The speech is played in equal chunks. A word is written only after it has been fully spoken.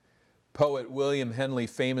Poet William Henley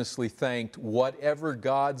famously thanked, "Whatever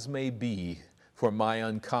gods may be, for my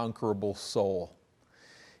unconquerable soul."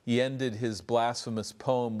 He ended his blasphemous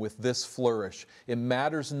poem with this flourish: "It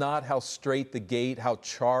matters not how strait the gate, how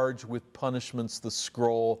charged with punishments the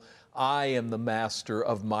scroll. I am the master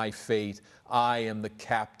of my fate. I am the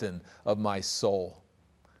captain of my soul."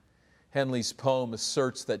 Henley's poem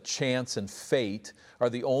asserts that chance and fate are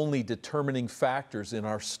the only determining factors in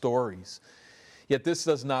our stories. Yet this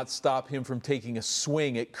does not stop him from taking a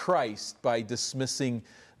swing at Christ by dismissing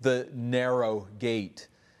the narrow gate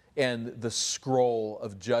and the scroll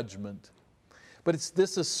of judgment. But it's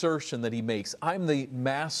this assertion that he makes: I'm the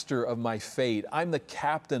master of my fate, I'm the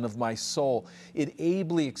captain of my soul. It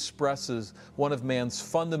ably expresses one of man's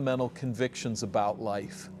fundamental convictions about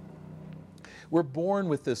life. We're born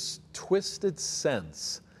with this twisted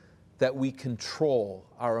sense that we control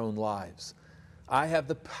our own lives. I have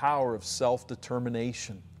the power of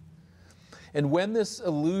self-determination. And when this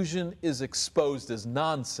illusion is exposed as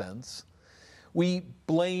nonsense, we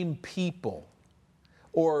blame people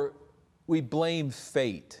or we blame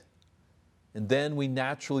fate. And then we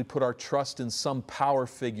naturally put our trust in some power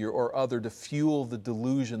figure or other to fuel the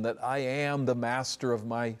delusion that I am the master of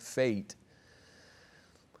my fate.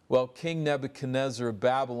 Well, King Nebuchadnezzar of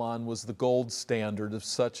Babylon was the gold standard of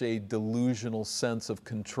such a delusional sense of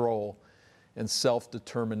control and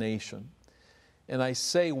self-determination. And I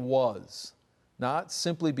say was, not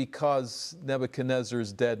simply because Nebuchadnezzar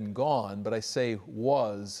is dead and gone, but I say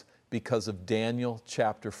was because of Daniel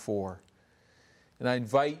chapter 4. And I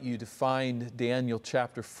invite you to find Daniel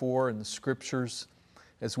chapter 4 in the scriptures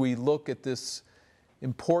as we look at this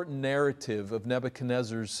important narrative of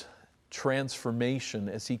Nebuchadnezzar's transformation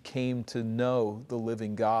as he came to know the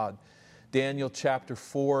living God. Daniel chapter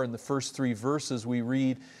 4, in the first 3 verses, we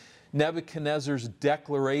read Nebuchadnezzar's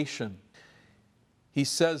declaration. He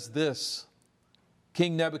says this: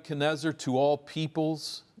 "King Nebuchadnezzar, to all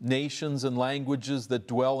peoples, nations, and languages that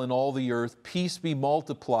dwell in all the earth, peace be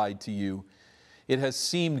multiplied to you. It has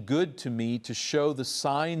seemed good to me to show the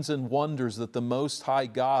signs and wonders that the Most High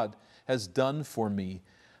God has done for me.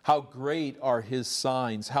 How great are His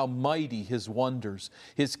signs, how mighty His wonders.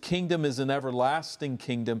 His kingdom is an everlasting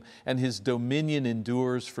kingdom, and His dominion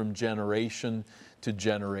endures from generation to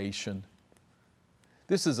generation."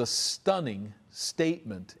 This is a stunning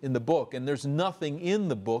statement in the book, and there's nothing in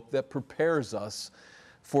the book that prepares us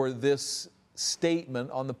for this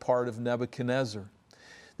statement on the part of Nebuchadnezzar.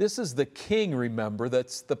 This is the king, remember,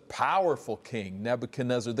 that's the powerful king,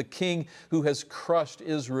 Nebuchadnezzar, the king who has crushed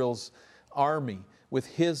Israel's army with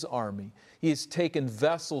his army. He has taken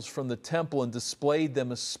vessels from the temple and displayed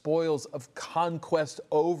them as spoils of conquest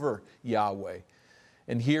over Yahweh.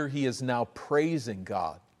 And here he is now praising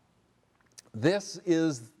God. This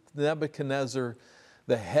is Nebuchadnezzar,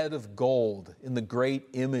 the head of gold in the great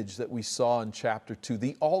image that we saw in chapter 2,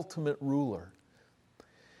 the ultimate ruler.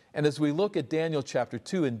 And as we look at Daniel chapter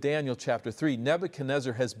 2 and Daniel chapter 3,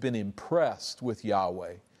 Nebuchadnezzar has been impressed with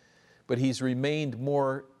Yahweh, but he's remained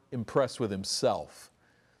more impressed with himself.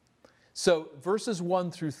 So verses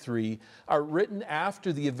 1 through 3 are written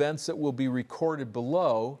after the events that will be recorded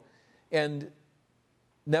below, and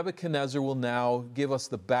Nebuchadnezzar will now give us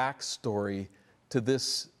the backstory to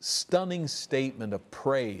this stunning statement of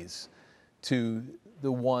praise to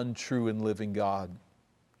the one true and living God.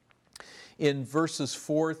 In verses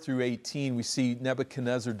 4 through 18, we see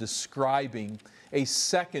Nebuchadnezzar describing a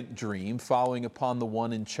second dream following upon the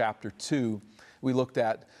one in chapter 2 we looked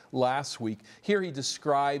at last week. Here he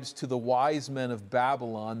describes to the wise men of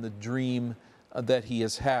Babylon the dream that he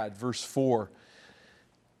has had. Verse 4,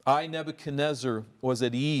 "I, Nebuchadnezzar, was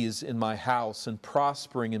at ease in my house and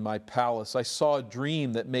prospering in my palace. I saw a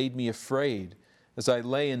dream that made me afraid. As I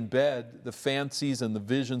lay in bed, the fancies and the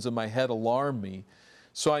visions of my head alarmed me.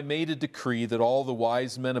 So I made a decree that all the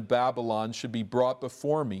wise men of Babylon should be brought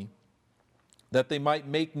before me, that they might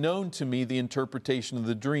make known to me the interpretation of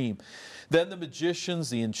the dream. Then the magicians,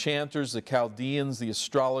 the enchanters, the Chaldeans, the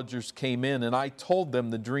astrologers came in, and I told them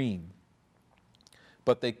the dream.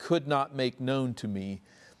 But they could not make known to me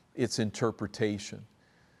its interpretation."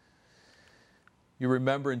 You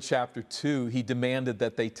remember in chapter 2, he demanded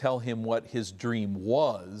that they tell him what his dream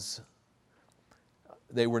was.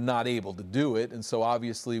 They were not able to do it, and so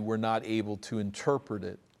obviously were not able to interpret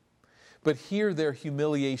it. But here their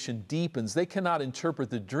humiliation deepens. They cannot interpret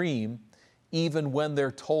the dream even when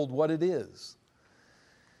they're told what it is.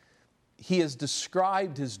 He has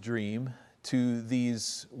described his dream to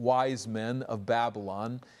these wise men of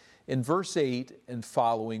Babylon. In verse 8 and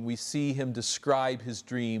following, we see him describe his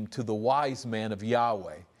dream to the wise man of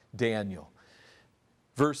Yahweh, Daniel.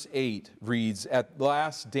 Verse 8 reads, "At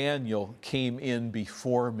last Daniel came in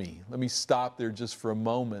before me." Let me stop there just for a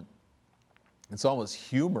moment. It's almost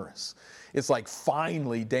humorous. It's like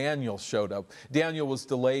finally Daniel showed up. Daniel was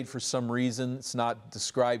delayed for some reason. It's not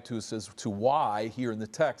described to us as to why here in the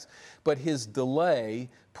text, but his delay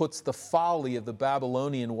puts the folly of the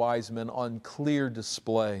Babylonian wise men on clear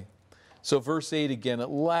display. So verse 8 again,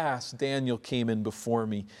 "At last Daniel came in before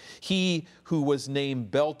me, he who was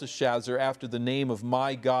named Belteshazzar after the name of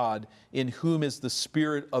my God, in whom is the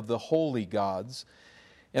spirit of the holy gods.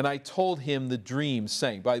 And I told him the dream,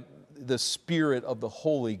 saying," by the spirit of the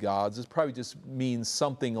holy gods, it probably just means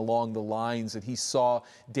something along the lines that he saw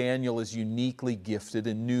Daniel as uniquely gifted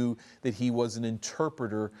and knew that he was an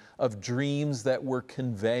interpreter of dreams that were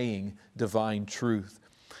conveying divine truth.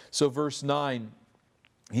 So verse 9,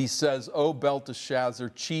 he says, "O Belteshazzar,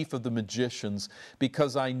 chief of the magicians,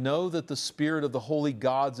 because I know that the spirit of the holy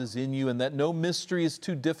gods is in you and that no mystery is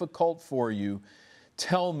too difficult for you,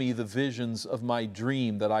 tell me the visions of my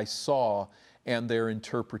dream that I saw and their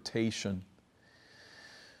interpretation."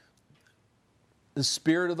 The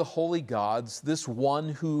spirit of the holy gods, this one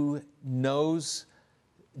who knows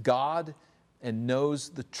God and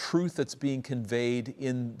knows the truth that's being conveyed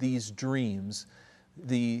in these dreams,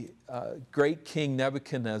 the great king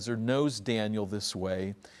Nebuchadnezzar knows Daniel this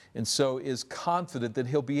way, and so is confident that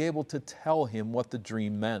he'll be able to tell him what the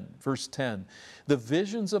dream meant. Verse 10, "The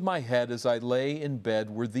visions of my head as I lay in bed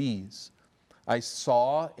were these. I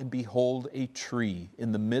saw and behold a tree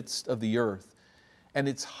in the midst of the earth, and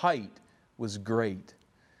its height was great."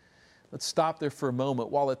 Let's stop there for a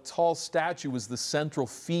moment. While a tall statue was the central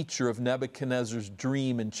feature of Nebuchadnezzar's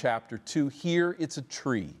dream in chapter 2, here it's a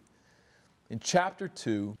tree. In chapter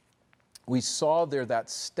 2, we saw there that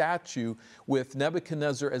statue with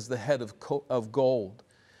Nebuchadnezzar as the head of gold.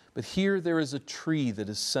 But here there is a tree that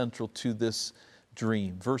is central to this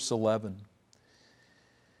dream. Verse 11,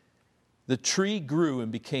 "The tree grew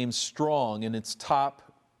and became strong, and its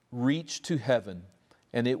top reached to heaven,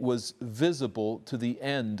 and it was visible to the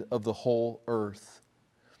end of the whole earth.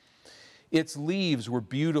 Its leaves were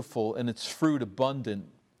beautiful, and its fruit abundant,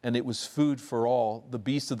 and it was food for all. The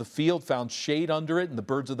beasts of the field found shade under it, and the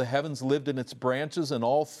birds of the heavens lived in its branches, and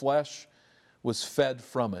all flesh was fed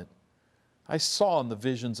from it. I saw in the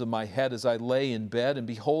visions of my head as I lay in bed, and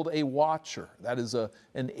behold, a watcher," that is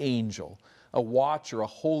an angel, "a watcher, a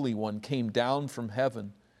holy one, came down from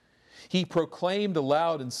heaven. He proclaimed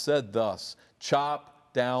aloud and said thus,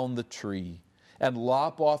 'Chop down the tree, and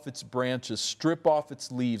lop off its branches, strip off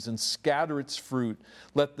its leaves, and scatter its fruit.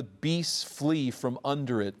 Let the beasts flee from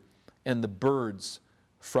under it, and the birds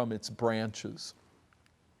from its branches.'"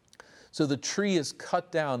 So the tree is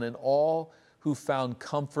cut down, and all who found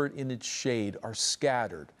comfort in its shade are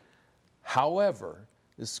scattered. However,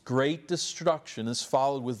 this great destruction is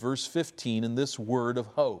followed with verse 15 and this word of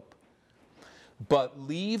hope. "But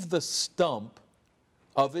leave the stump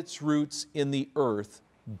of its roots in the earth,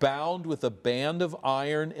 bound with a band of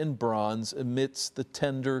iron and bronze amidst the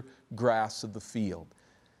tender grass of the field."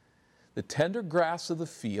 The tender grass of the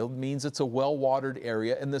field means it's a well-watered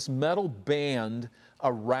area, and this metal band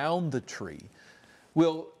around the tree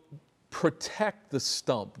will protect the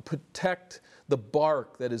stump, protect the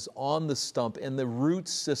bark that is on the stump, and the root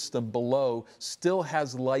system below still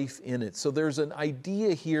has life in it. So there's an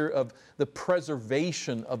idea here of the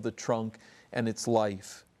preservation of the trunk and its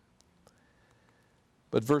life.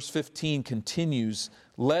 But verse 15 continues,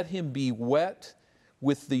 "Let him be wet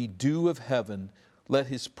with the dew of heaven. Let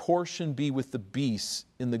his portion be with the beasts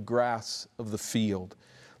in the grass of the field.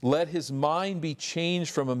 Let his mind be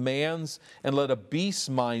changed from a man's, and let a beast's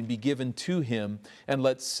mind be given to him, and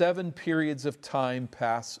let 7 periods of time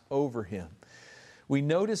pass over him." We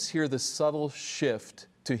notice here the subtle shift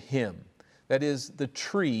to him. That is, the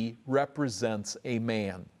tree represents a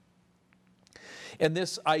man. And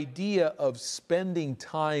this idea of spending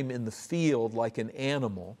time in the field like an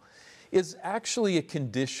animal is actually a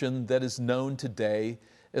condition that is known today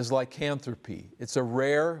as lycanthropy. It's a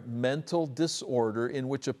rare mental disorder in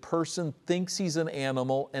which a person thinks he's an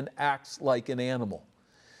animal and acts like an animal.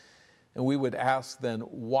 And we would ask then,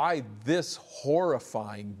 why this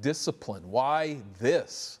horrifying discipline? Why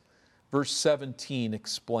this? Verse 17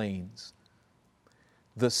 explains.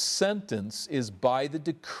 "The sentence is by the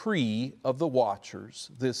decree of the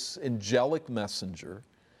watchers," this angelic messenger,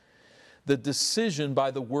 "the decision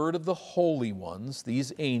by the word of the holy ones,"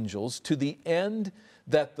 these angels, "to the end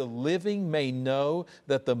that the living may know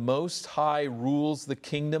that the Most High rules the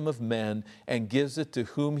kingdom of men and gives it to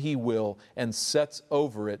whom he will and sets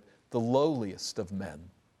over it the lowliest of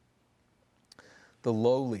men." The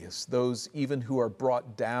lowliest, those even who are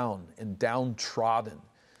brought down and downtrodden,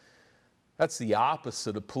 That's the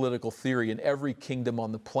opposite of political theory in every kingdom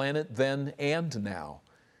on the planet, then and now.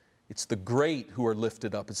 It's the great who are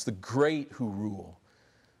lifted up. It's the great who rule.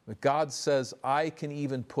 But God says, I can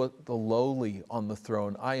even put the lowly on the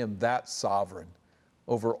throne. I am that sovereign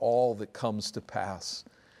over all that comes to pass.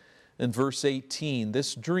 In verse 18,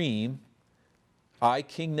 this dream I,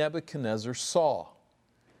 King Nebuchadnezzar, saw.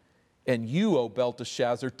 And you, O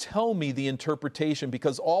Belteshazzar, tell me the interpretation,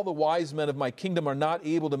 because all the wise men of my kingdom are not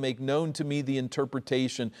able to make known to me the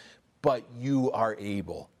interpretation, but you are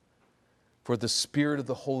able, for the spirit of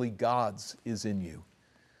the holy gods is in you.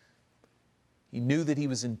 He knew that he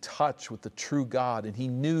was in touch with the true God, and he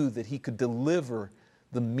knew that he could deliver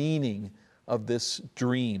the meaning of this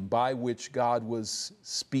dream by which God was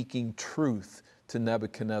speaking truth to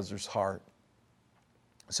Nebuchadnezzar's heart.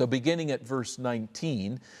 So beginning at verse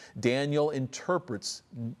 19, Daniel interprets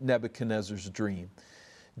Nebuchadnezzar's dream.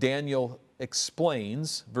 Daniel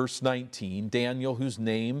explains, verse 19, Daniel, whose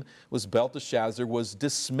name was Belteshazzar, was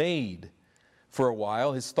dismayed for a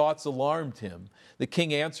while. His thoughts alarmed him. The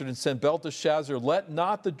king answered and said, Belteshazzar, let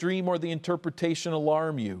not the dream or the interpretation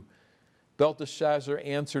alarm you. Belteshazzar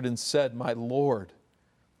answered and said, my Lord,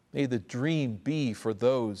 may the dream be for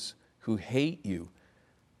those who hate you,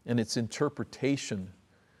 and its interpretation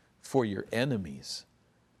for your enemies.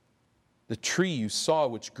 The tree you saw,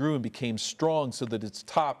 which grew and became strong so that its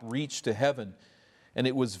top reached to heaven, and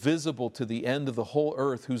it was visible to the end of the whole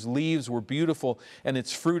earth, whose leaves were beautiful and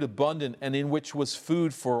its fruit abundant, and in which was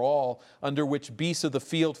food for all, under which beasts of the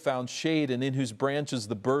field found shade, and in whose branches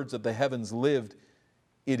the birds of the heavens lived.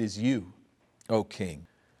 It is you, O king,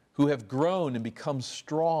 who have grown and become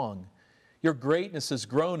strong. Your greatness has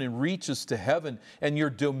grown and reaches to heaven, and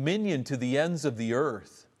your dominion to the ends of the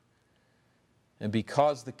earth. And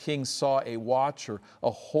because the king saw a watcher, a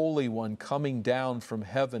holy one, coming down from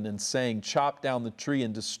heaven and saying, chop down the tree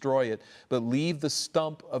and destroy it, but leave the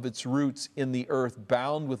stump of its roots in the earth,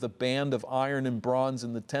 bound with a band of iron and bronze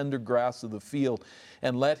in the tender grass of the field,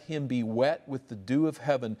 and let him be wet with the dew of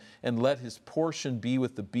heaven, and let his portion be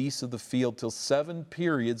with the beasts of the field, till 7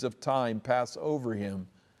 periods of time pass over him.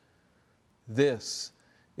 This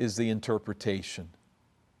is the interpretation.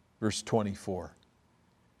 Verse 24.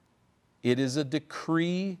 It is a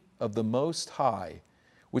decree of the Most High,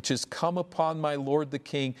 which has come upon my lord the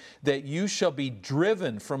king, that you shall be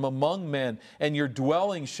driven from among men, and your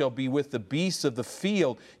dwelling shall be with the beasts of the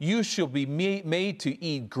field. You shall be made to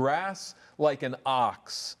eat grass like an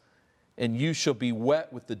ox, and you shall be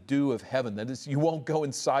wet with the dew of heaven. That is, you won't go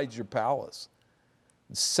inside your palace.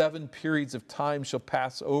 7 periods of time shall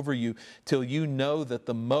pass over you, till you know that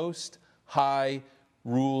the Most High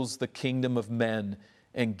rules the kingdom of men,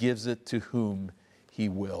 and gives it to whom he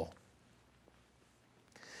will.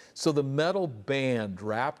 So the metal band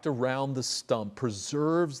wrapped around the stump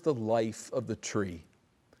preserves the life of the tree.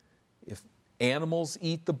 If animals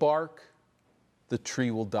eat the bark, the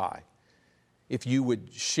tree will die. If you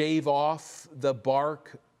would shave off the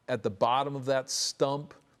bark at the bottom of that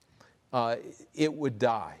stump, it would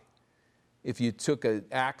die. If you took an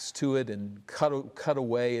axe to it and cut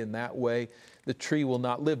away in that way, the tree will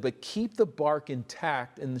not live. But keep the bark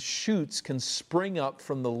intact, and the shoots can spring up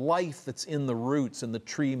from the life that's in the roots, and the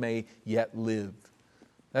tree may yet live.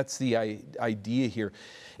 That's the idea here.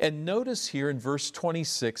 And notice here in verse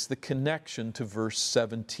 26 the connection to verse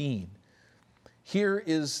 17. Here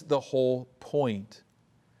is the whole point.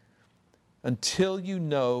 Until you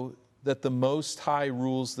know that the Most High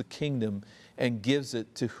rules the kingdom and gives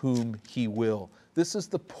it to whom he will. This is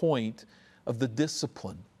the point of the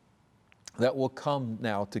discipline that will come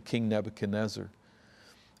now to King Nebuchadnezzar.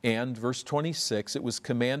 And verse 26, it was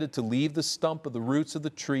commanded to leave the stump of the roots of the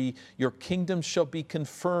tree. Your kingdom shall be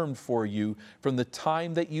confirmed for you from the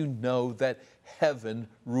time that you know that heaven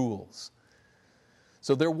rules.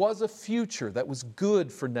 So there was a future that was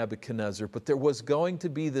good for Nebuchadnezzar, but there was going to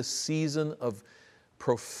be this season of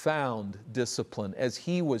profound discipline as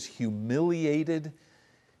he was humiliated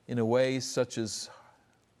in a way such as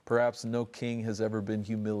perhaps no king has ever been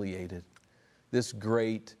humiliated. This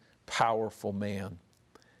great, powerful man.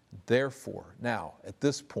 Therefore, now, at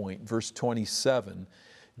this point, verse 27,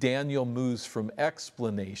 Daniel moves from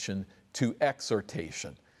explanation to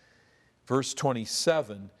exhortation. Verse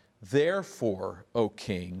 27, therefore, O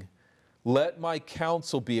king, let my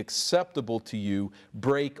counsel be acceptable to you.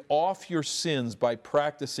 Break off your sins by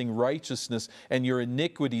practicing righteousness, and your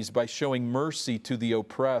iniquities by showing mercy to the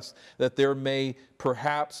oppressed, that there may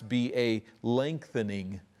perhaps be a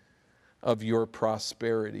lengthening of your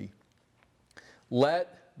prosperity.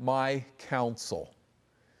 Let my counsel.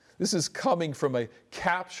 This is coming from a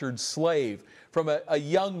captured slave, from a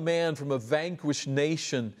young man from a vanquished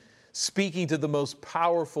nation, speaking to the most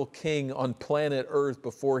powerful king on planet Earth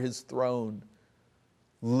before his throne.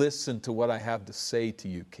 Listen to what I have to say to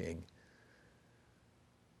you, king.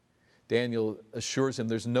 Daniel assures him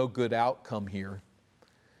there's no good outcome here.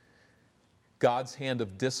 God's hand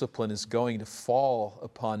of discipline is going to fall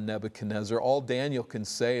upon Nebuchadnezzar. All Daniel can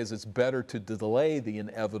say is it's better to delay the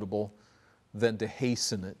inevitable than to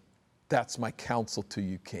hasten it. That's my counsel to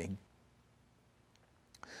you, king.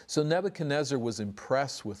 So Nebuchadnezzar was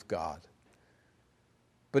impressed with God,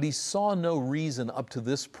 but he saw no reason up to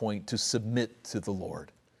this point to submit to the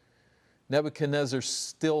Lord. Nebuchadnezzar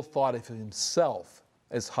still thought of himself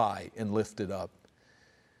as high and lifted up.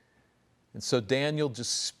 And so Daniel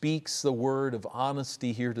just speaks the word of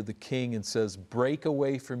honesty here to the king and says, break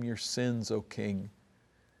away from your sins, O king,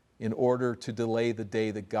 in order to delay the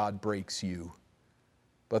day that God breaks you.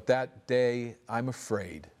 But that day, I'm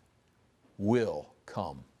afraid, will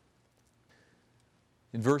come.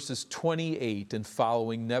 In verses 28 and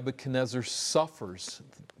following, Nebuchadnezzar suffers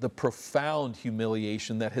the profound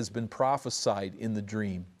humiliation that has been prophesied in the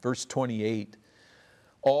dream. Verse 28,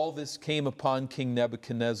 all this came upon King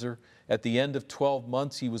Nebuchadnezzar. At the end of 12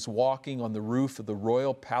 months, he was walking on the roof of the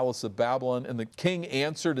royal palace of Babylon, and the king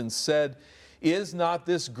answered and said, is not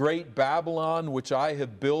this great Babylon, which I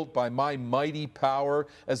have built by my mighty power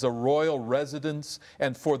as a royal residence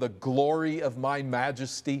and for the glory of my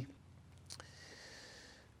majesty?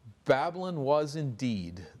 Babylon was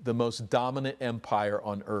indeed the most dominant empire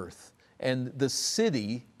on earth. And the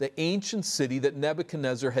city, the ancient city that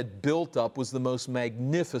Nebuchadnezzar had built up, was the most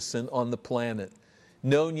magnificent on the planet,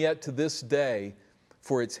 known yet to this day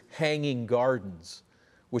for its hanging gardens,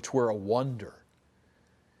 which were a wonder.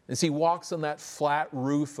 As he walks on that flat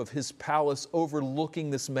roof of his palace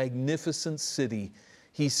overlooking this magnificent city,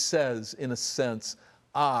 he says, in a sense,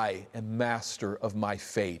 I am master of my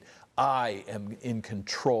fate. I am in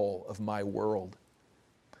control of my world.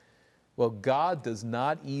 Well, God does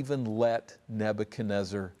not even let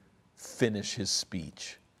Nebuchadnezzar finish his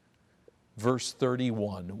speech. Verse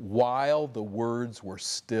 31, while the words were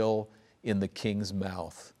still in the king's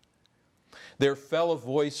mouth, there fell a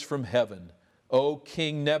voice from heaven, O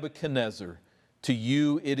King Nebuchadnezzar, to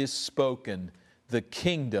you it is spoken, the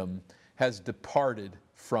kingdom has departed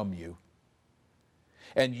from you.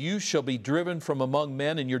 And you shall be driven from among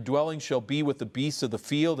men, and your dwelling shall be with the beasts of the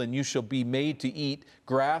field, and you shall be made to eat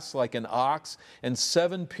grass like an ox, and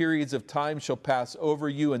 7 periods of time shall pass over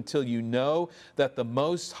you until you know that the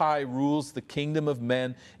Most High rules the kingdom of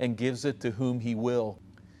men and gives it to whom he will.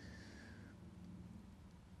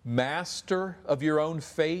 Master of your own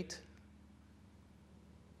fate,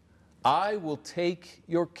 I will take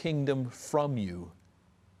your kingdom from you,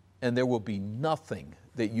 and there will be nothing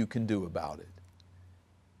that you can do about it.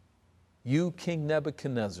 You, King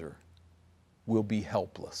Nebuchadnezzar, will be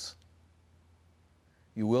helpless.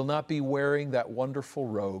 You will not be wearing that wonderful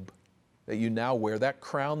robe that you now wear. That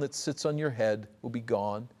crown that sits on your head will be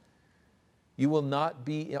gone. You will not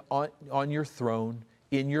be on your throne,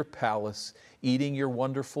 in your palace, eating your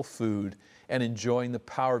wonderful food and enjoying the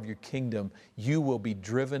power of your kingdom. You will be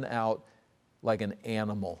driven out like an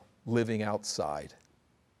animal living outside.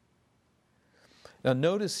 Now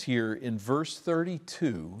notice here in verse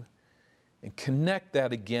 32, and connect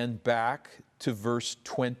that again back to verse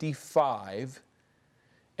 25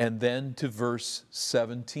 and then to verse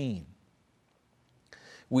 17.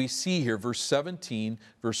 We see here verse 17,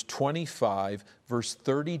 verse 25, verse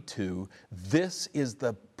 32. This is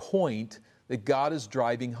the point that God is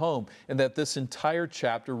driving home, and that this entire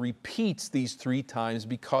chapter repeats these 3 times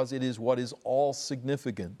because it is what is all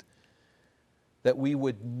significant. That we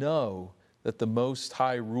would know that the Most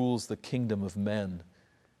High rules the kingdom of men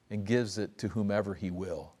and gives it to whomever he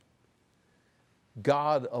will.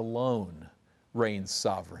 God alone reigns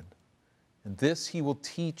sovereign. And this he will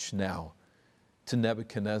teach now to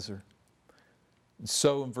Nebuchadnezzar. And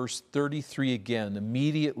so in verse 33 again,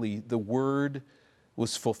 immediately the word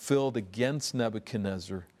was fulfilled against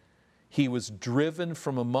Nebuchadnezzar. He was driven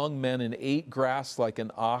from among men and ate grass like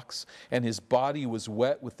an ox, and his body was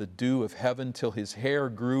wet with the dew of heaven till his hair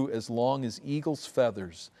grew as long as eagle's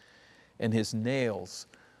feathers, and his nails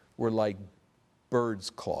were like bird's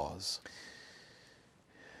claws.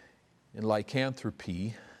 In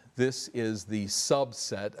lycanthropy, this is the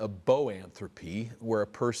subset of boanthropy, where a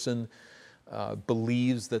person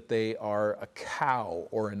believes that they are a cow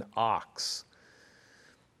or an ox.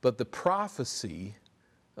 But the prophecy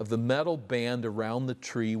of the metal band around the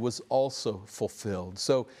tree was also fulfilled.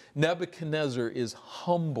 So Nebuchadnezzar is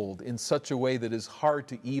humbled in such a way that is hard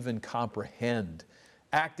to even comprehend,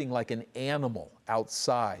 acting like an animal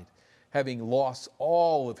outside, having lost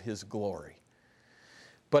all of his glory.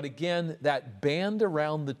 But again, that band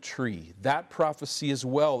around the tree, that prophecy as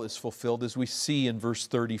well is fulfilled, as we see in verse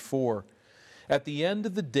 34. At the end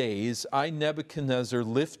of the days, I, Nebuchadnezzar,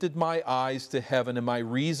 lifted my eyes to heaven, and my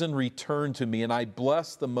reason returned to me, and I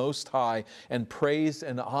blessed the Most High, and praised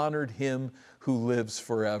and honored him who lives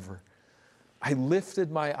forever. I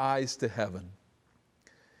lifted my eyes to heaven.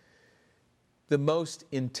 The most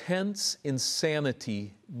intense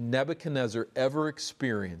insanity Nebuchadnezzar ever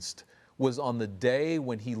experienced was on the day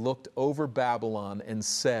when he looked over Babylon and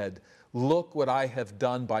said, "Look what I have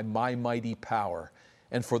done by my mighty power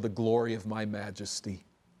and for the glory of my majesty."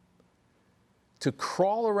 To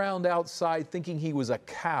crawl around outside thinking he was a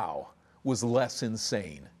cow was less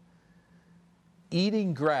insane.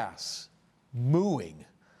 Eating grass, mooing,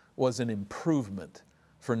 was an improvement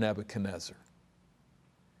for Nebuchadnezzar.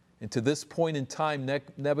 And to this point in time,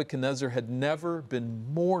 Nebuchadnezzar had never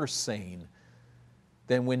been more sane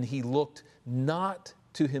than when he looked not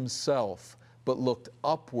to himself, but looked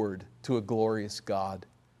upward to a glorious God.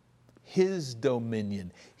 His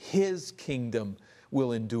dominion, his kingdom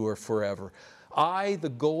will endure forever. I, the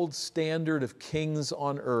gold standard of kings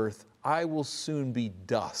on earth, I will soon be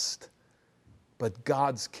dust, but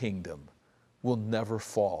God's kingdom will never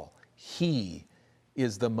fall. He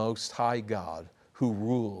is the Most High God who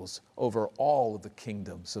rules over all of the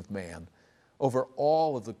kingdoms of man, over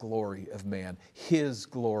all of the glory of man. His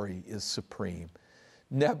glory is supreme.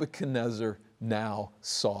 Nebuchadnezzar now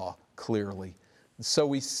saw clearly. And so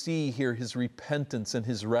we see here his repentance and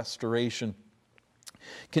his restoration.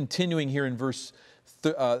 Continuing here in verse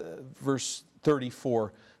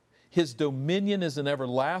 34, his dominion is an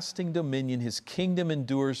everlasting dominion. His kingdom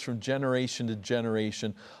endures from generation to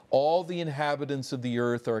generation. All the inhabitants of the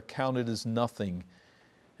earth are accounted as nothing,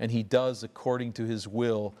 and he does according to his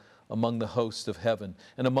will among the hosts of heaven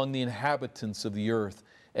and among the inhabitants of the earth,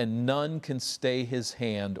 and none can stay his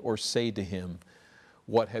hand or say to him,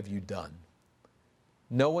 "What have you done?"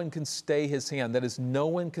 No one can stay his hand. That is, no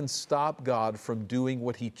one can stop God from doing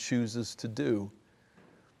what he chooses to do.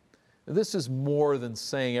 This is more than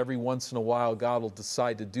saying every once in a while God will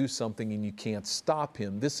decide to do something and you can't stop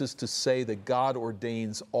him. This is to say that God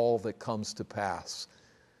ordains all that comes to pass,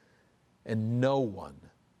 and no one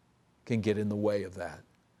can get in the way of that.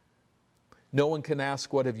 No one can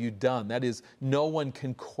ask, "What have you done?" That is, no one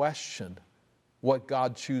can question what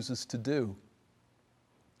God chooses to do.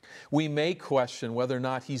 We may question whether or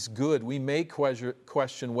not he's good. We may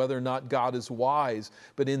question whether or not God is wise.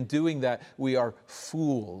 But in doing that, we are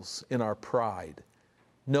fools in our pride.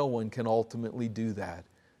 No one can ultimately do that.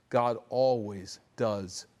 God always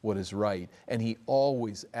does what is right, and he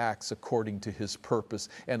always acts according to his purpose,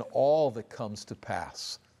 and all that comes to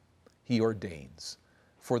pass, he ordains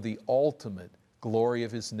for the ultimate glory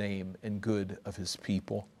of his name and good of his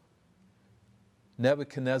people.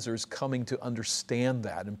 Nebuchadnezzar is coming to understand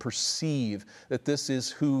that and perceive that this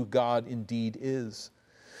is who God indeed is.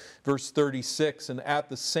 Verse 36, and at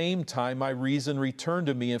the same time my reason returned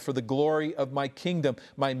to me, and for the glory of my kingdom,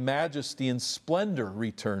 my majesty and splendor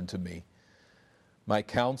returned to me. My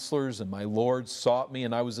counselors and my lords sought me,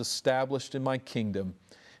 and I was established in my kingdom,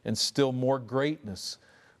 and still more greatness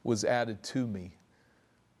was added to me.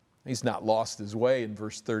 He's not lost his way in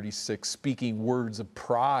verse 36, speaking words of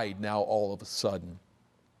pride now all of a sudden.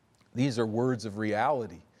 These are words of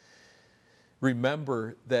reality.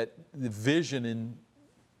 Remember that the vision in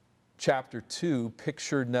chapter 2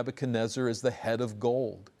 pictured Nebuchadnezzar as the head of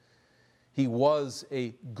gold. He was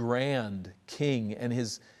a grand king, and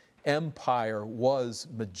his empire was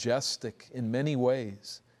majestic in many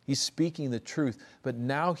ways. He's speaking the truth, but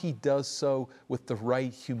now he does so with the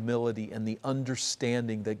right humility and the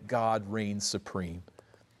understanding that God reigns supreme.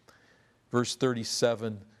 Verse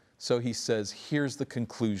 37, so he says, here's the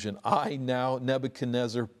conclusion. I now,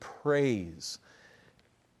 Nebuchadnezzar, praise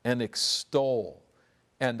and extol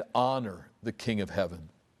and honor the King of heaven.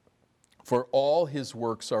 For all his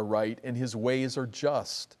works are right and his ways are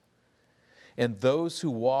just. And those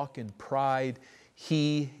who walk in pride,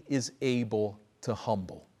 he is able to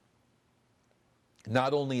humble.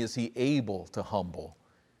 Not only is he able to humble,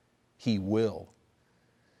 he will.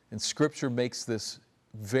 And Scripture makes this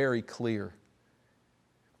very clear.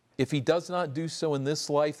 If he does not do so in this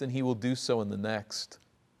life, then he will do so in the next.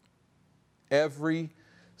 Every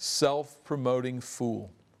self-promoting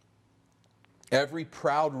fool, every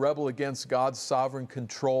proud rebel against God's sovereign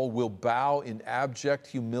control will bow in abject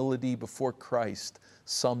humility before Christ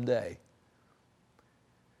someday,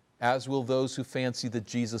 as will those who fancy that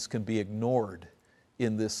Jesus can be ignored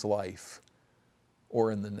in this life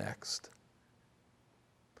or in the next.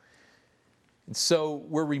 And so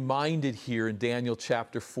we're reminded here in Daniel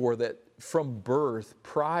chapter 4 that from birth,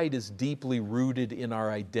 pride is deeply rooted in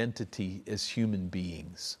our identity as human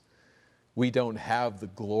beings. We don't have the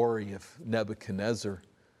glory of Nebuchadnezzar,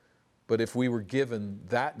 but if we were given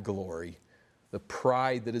that glory, the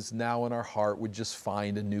pride that is now in our heart would just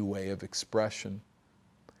find a new way of expression.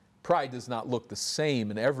 Pride does not look the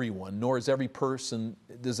same in everyone, nor does every person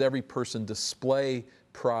display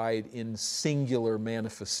pride in singular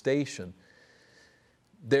manifestation.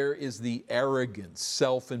 There is the arrogant,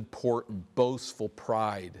 self-important, boastful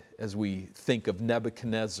pride as we think of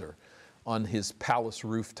Nebuchadnezzar on his palace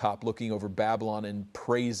rooftop looking over Babylon and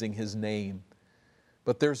praising his name.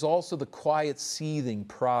 But there's also the quiet, seething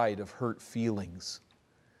pride of hurt feelings.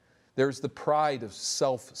 There's the pride of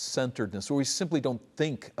self-centeredness, where we simply don't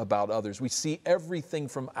think about others. We see everything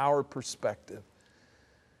from our perspective.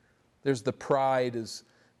 There's the pride, as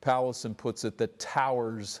Powlison puts it, that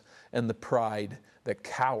towers, and the pride that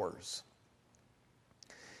cowers.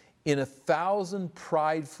 In 1,000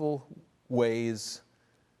 prideful ways,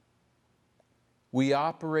 we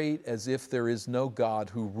operate as if there is no God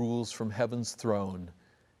who rules from heaven's throne,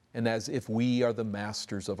 and as if we are the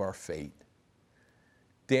masters of our fate.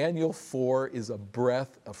 Daniel 4 is a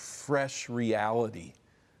breath of fresh reality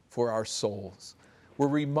for our souls. We're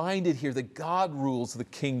reminded here that God rules the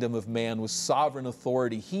kingdom of man with sovereign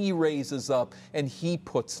authority. He raises up and He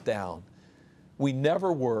puts down. We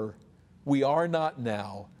never were, we are not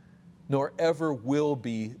now, nor ever will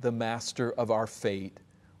be the master of our fate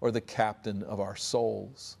or the captain of our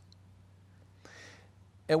souls.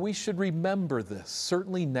 And we should remember this,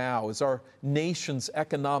 certainly now, as our nation's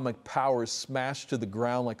economic power is smashed to the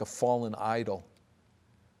ground like a fallen idol,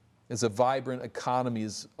 as a vibrant economy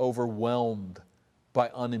is overwhelmed by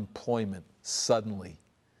unemployment suddenly,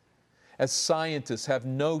 as scientists have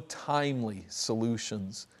no timely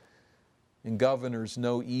solutions, and governors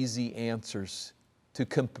no easy answers to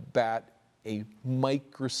combat a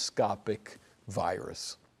microscopic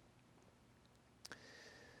virus.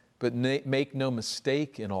 But make no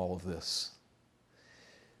mistake in all of this.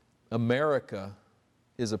 America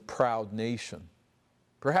is a proud nation,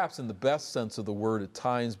 perhaps in the best sense of the word at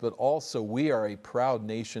times, but also we are a proud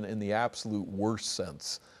nation in the absolute worst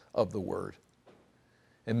sense of the word.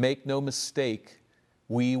 And make no mistake,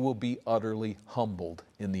 we will be utterly humbled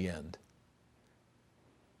in the end.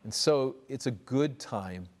 And so it's a good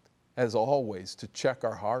time, as always, to check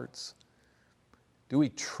our hearts. Do we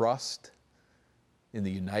trust in the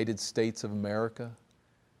United States of America?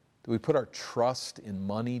 Do we put our trust in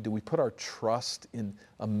money? Do we put our trust in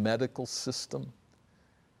a medical system?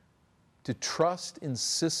 To trust in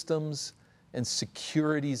systems and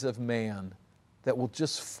securities of man that will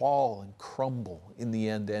just fall and crumble in the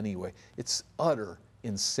end anyway. It's utter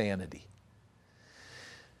insanity.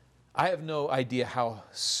 I have no idea how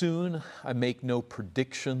soon. I make no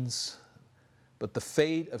predictions, but the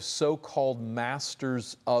fate of so-called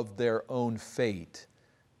masters of their own fate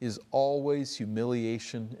is always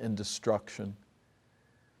humiliation and destruction.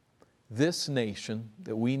 This nation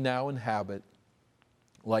that we now inhabit,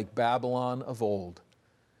 like Babylon of old,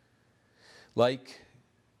 like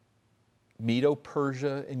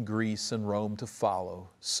Medo-Persia and Greece and Rome to follow,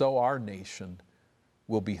 so our nation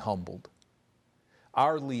will be humbled.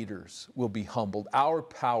 Our leaders will be humbled. Our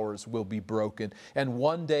powers will be broken. And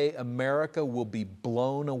one day America will be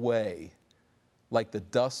blown away like the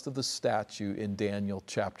dust of the statue in Daniel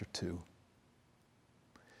chapter 2.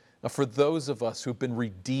 Now, for those of us who've been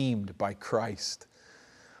redeemed by Christ,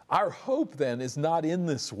 our hope then is not in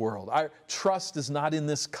this world. Our trust is not in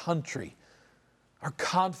this country. Our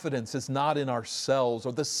confidence is not in ourselves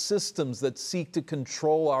or the systems that seek to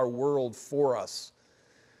control our world for us.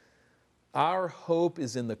 Our hope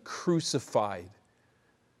is in the crucified,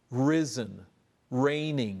 risen,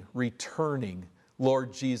 reigning, returning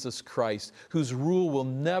Lord Jesus Christ, whose rule will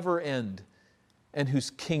never end and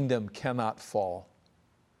whose kingdom cannot fall.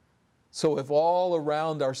 So if all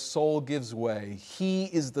around our soul gives way, He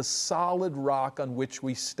is the solid rock on which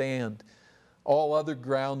we stand. All other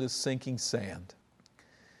ground is sinking sand.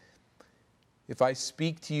 If I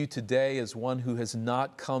speak to you today as one who has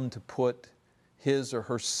not come to put his or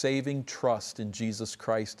her saving trust in Jesus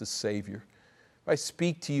Christ as Savior, if I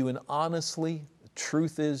speak to you and honestly, the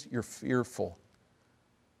truth is you're fearful,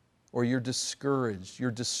 or you're discouraged, you're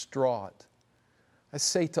distraught, I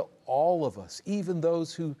say to all of us, even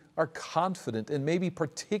those who are confident, and maybe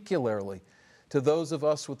particularly to those of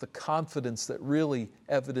us with the confidence that really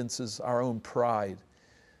evidences our own pride,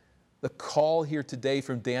 the call here today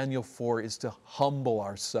from Daniel 4 is to humble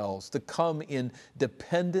ourselves, to come in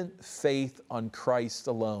dependent faith on Christ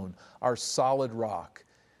alone, our solid rock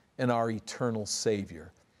and our eternal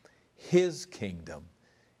Savior. His kingdom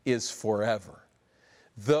is forever.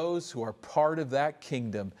 Those who are part of that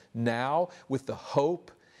kingdom now with the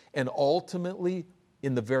hope and ultimately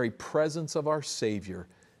in the very presence of our Savior,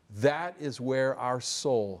 that is where our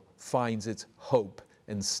soul finds its hope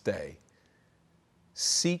and stay.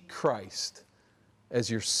 Seek Christ as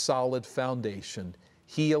your solid foundation.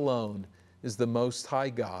 He alone is the Most High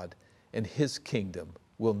God, and His kingdom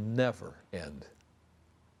will never end.